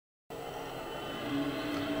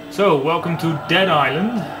So, welcome to Dead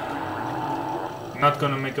Island. Not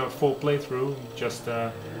gonna make a full playthrough, just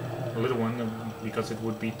a little one, because it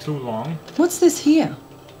would be too long. What's this here?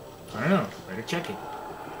 I don't know, better check it.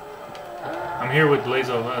 I'm here with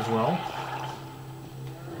Blazova as well.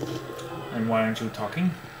 And why aren't you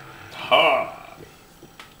talking? Ha!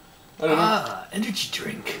 I don't know. Energy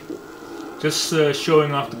drink. Just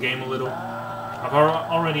showing off the game a little. I've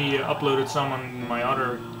already uploaded some on my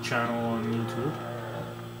other channel on YouTube.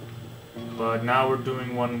 But now we're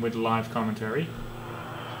doing one with live commentary.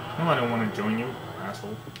 No, I don't want to join you,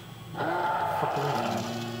 asshole. Fuck away.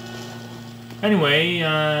 Anyway,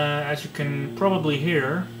 as you can probably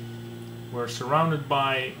hear, we're surrounded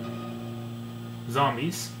by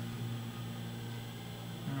zombies.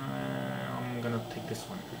 I'm gonna take this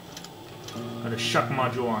one. Got a shock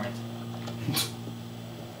module on it.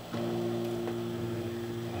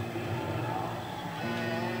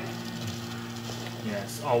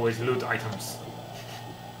 Yes, always loot items.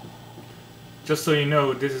 Just so you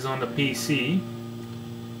know, this is on the PC.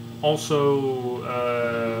 Also,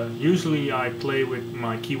 usually I play with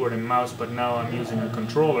my keyboard and mouse, but now I'm using a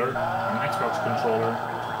controller, an Xbox controller,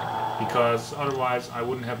 because otherwise I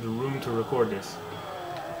wouldn't have the room to record this.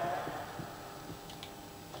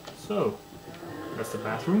 So, that's the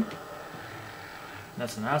bathroom.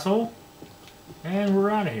 That's an asshole. And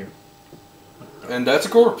we're out of here. And that's a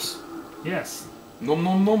corpse. Yes. Nom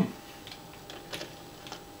nom nom.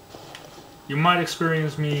 You might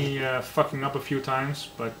experience me fucking up a few times,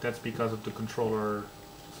 but that's because of the controller,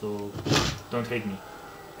 so don't hate me.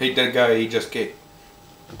 Hate that guy he just kicked.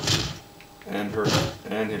 And her.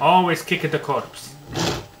 And him. Always kick at the corpse.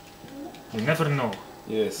 You never know.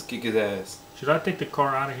 Yes, kick his ass. Should I take the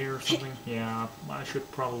car out of here or something? Yeah, I should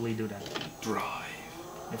probably do that. Drive.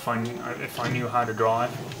 If I knew how to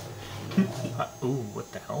drive. Ooh,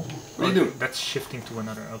 what the hell? What are you doing? That's shifting to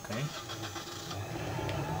another, okay.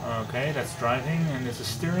 Okay, that's driving, and this is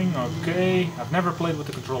steering, okay. I've never played with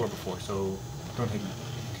the controller before, so don't hate me.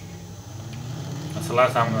 That's the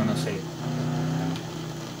last time I'm gonna say it.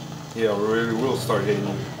 Yeah, we really will start hitting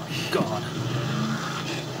you. God.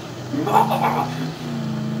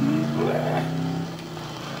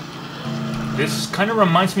 This kind of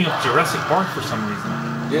reminds me of Jurassic Park for some reason.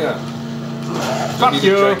 Yeah. Fuck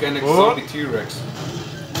you! Gigantic zombie T-Rex.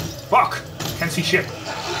 Fuck! Can't see shit.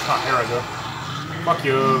 Ah, here I go. Fuck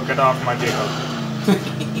you, get off my vehicle.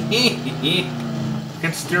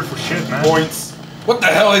 Can't steer for shit, man. Points. What the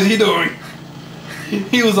hell is he doing?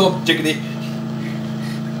 He was all jiggity.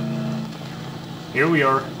 Here we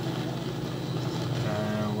are.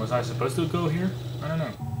 Was I supposed to go here? I don't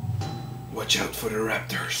know. Watch out for the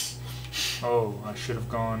raptors. Oh, I should have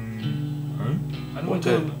gone... Huh?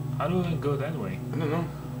 How do I go that way? I don't know.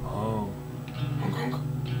 Oh. Honk honk.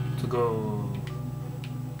 To go...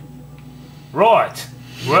 Right!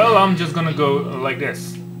 Well, I'm just gonna go like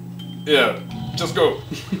this. Yeah, just go.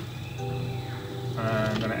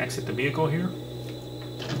 I'm gonna exit the vehicle here.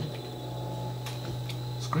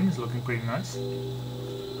 Screen is looking pretty nice.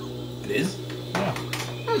 It is? Yeah.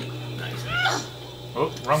 Nice.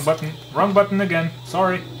 Oh, wrong button. Wrong button again.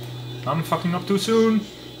 Sorry. I'm fucking up too soon.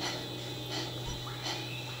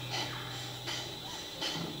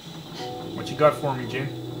 What you got for me, Jin?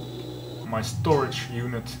 My storage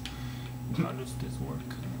unit. How does this work?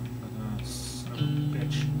 Son of a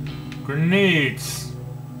bitch. Grenades!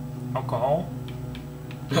 Alcohol?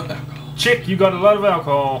 Chick, you got a lot of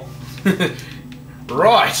alcohol.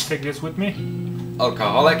 Right! Take this with me.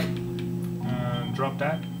 Alcoholic. Drop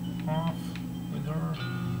that off with her.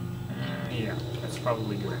 Yeah, that's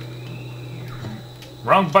probably good.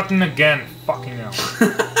 Wrong button again. Fucking hell.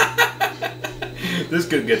 This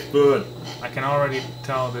could get fun. I can already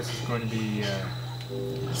tell this is going to be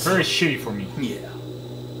very shitty for me. Yeah.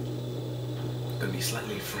 Gonna be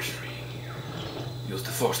slightly frustrating. Use the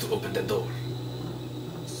force to open the door.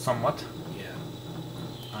 Somewhat. Yeah.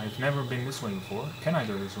 I've never been this way before. Can I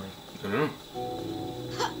go this way? I don't know.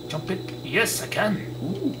 Jump it. Yes, I can.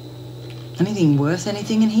 Ooh. Anything worth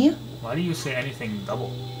anything in here? Why do you say anything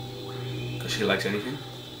double? Because she likes anything.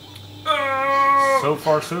 So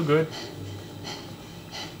far, so good.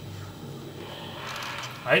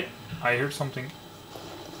 I heard something.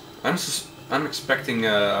 I'm expecting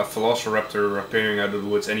a velociraptor appearing out of the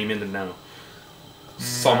woods any minute now.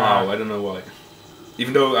 Somehow, I don't know why.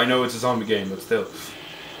 Even though I know it's a zombie game, but still.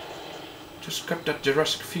 Just got that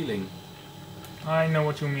Jurassic feeling. I know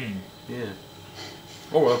what you mean. Yeah.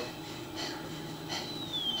 Oh well.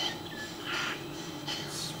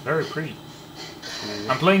 It's very pretty.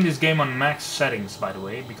 I'm playing this game on max settings, by the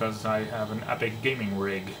way, because I have an epic gaming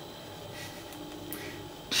rig.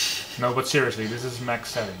 No, but seriously, this is max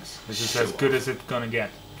settings. This is Show as good as it's gonna get.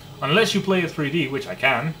 Unless you play a 3D, which I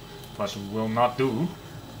can, but will not do.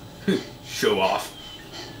 Show off.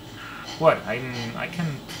 What? I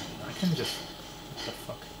can just... What the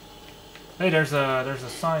fuck? Hey, there's a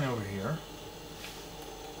sign over here.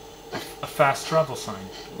 A fast travel sign.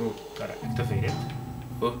 Ooh. Gotta activate it.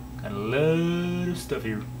 Oh. Got a lot of stuff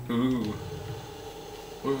here. Ooh.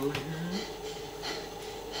 Ooh.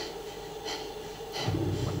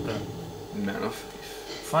 What the? Man of...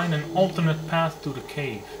 Find an alternate path to the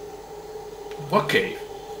cave. What cave?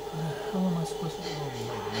 How am I supposed to... Oh,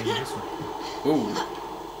 wait, maybe this one. Ooh.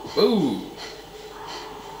 Ooh.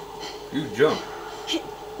 You jump.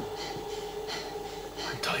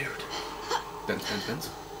 I'm tired. Dance.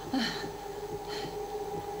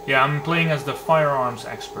 Yeah, I'm playing as the firearms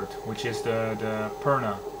expert, which is the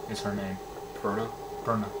Perna is her name. Perna?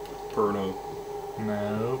 Perna. Perno.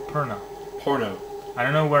 No, Perna. Porno. I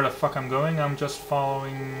don't know where the fuck I'm going. I'm just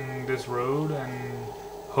following this road and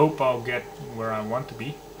hope I'll get where I want to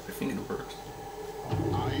be. I think it works.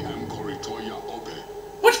 I am Koritoya Obe,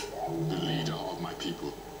 What? the leader of my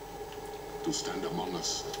people. To stand among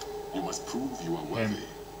us, you must prove you are worthy.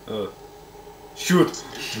 Shoot.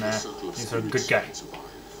 Nah, he's a good guy.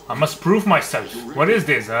 I must prove myself. What is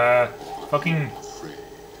this? Fucking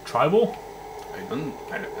tribal? I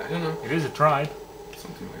don't know. It is a tribe.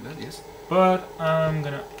 Something like that, yes. But I'm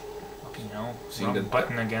gonna... Fucking hell. Seeing Wrong that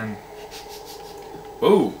button again.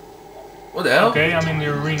 Oh! What the hell? Okay, I'm in the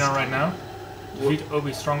arena right now. Defeat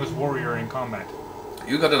Obi's strongest warrior in combat.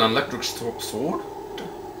 You got an electric sword?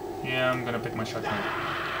 Yeah, I'm gonna pick my shotgun.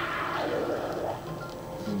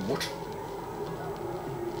 What?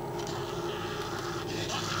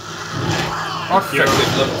 Fuck you.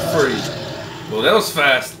 Effective level 3. Well, that was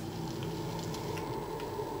fast.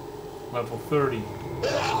 Level 30.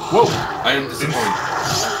 Whoa! I am disappointed.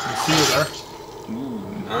 You see you there? Ooh,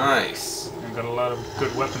 nice. I've got a lot of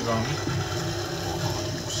good weapons on me.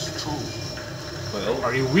 Well,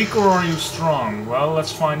 Are you weak or are you strong? Well,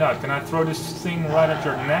 let's find out. Can I throw this thing right at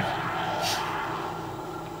your neck?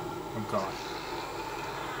 Oh god.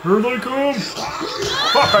 Here they come!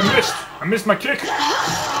 Fuck, I missed! I missed my kick!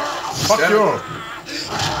 Fuck Damn you!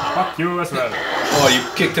 Fuck you as well. oh, you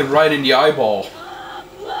kicked him right in the eyeball.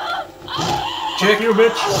 Fuck you,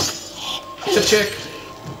 bitch! It's a chick.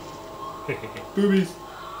 Boobies.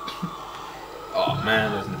 Oh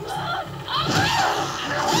man, that's nice.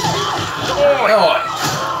 Oh!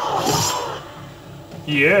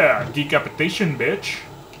 Yeah, decapitation, bitch.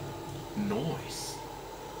 Nice.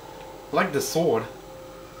 I like the sword.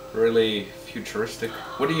 Really futuristic.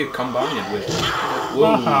 What do you combine it with?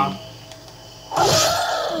 Whoa. Haha.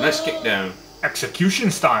 Nice kick down. Execution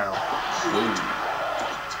style. Whoa.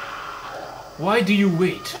 Why do you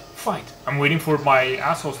wait? Fight. I'm waiting for my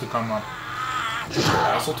assholes to come up.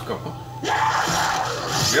 Asshole to come up. You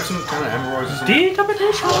have some kind of hemorrhoids or something?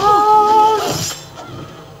 Decapitation!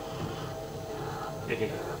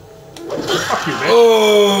 Fuck you, bitch.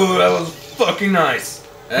 Oh, that was fucking nice.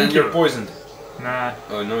 And Thank you're you. poisoned. Nah.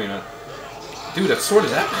 Oh, no, you're not. Dude, that sword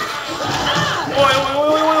is epic. Oi.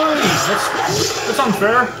 That's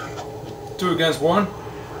unfair. 2 against 1.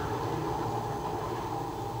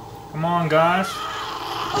 Come on, guys.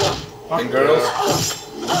 Fuck And girls.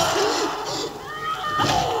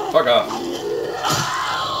 Fuck off.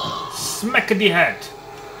 Smack the head.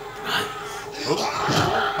 Oh.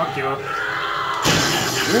 Fuck you.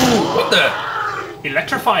 Ooh, what the?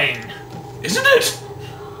 Electrifying. Isn't it?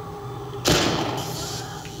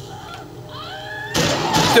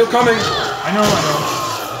 Still coming. I know.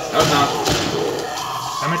 No, it's not.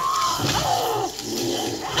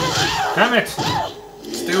 Damn it.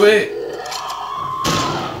 Still it.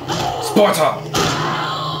 Sparta.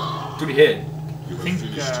 To the head. You have think,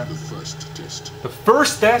 finished the first test. The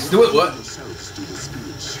first test. Do it, what? Yourselves to the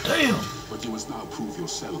spirits. Damn. But you must now prove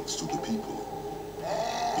yourselves to the people.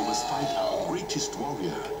 You must fight our greatest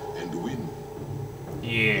warrior and win.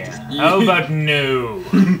 Yeah. How about no?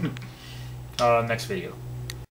 Next video.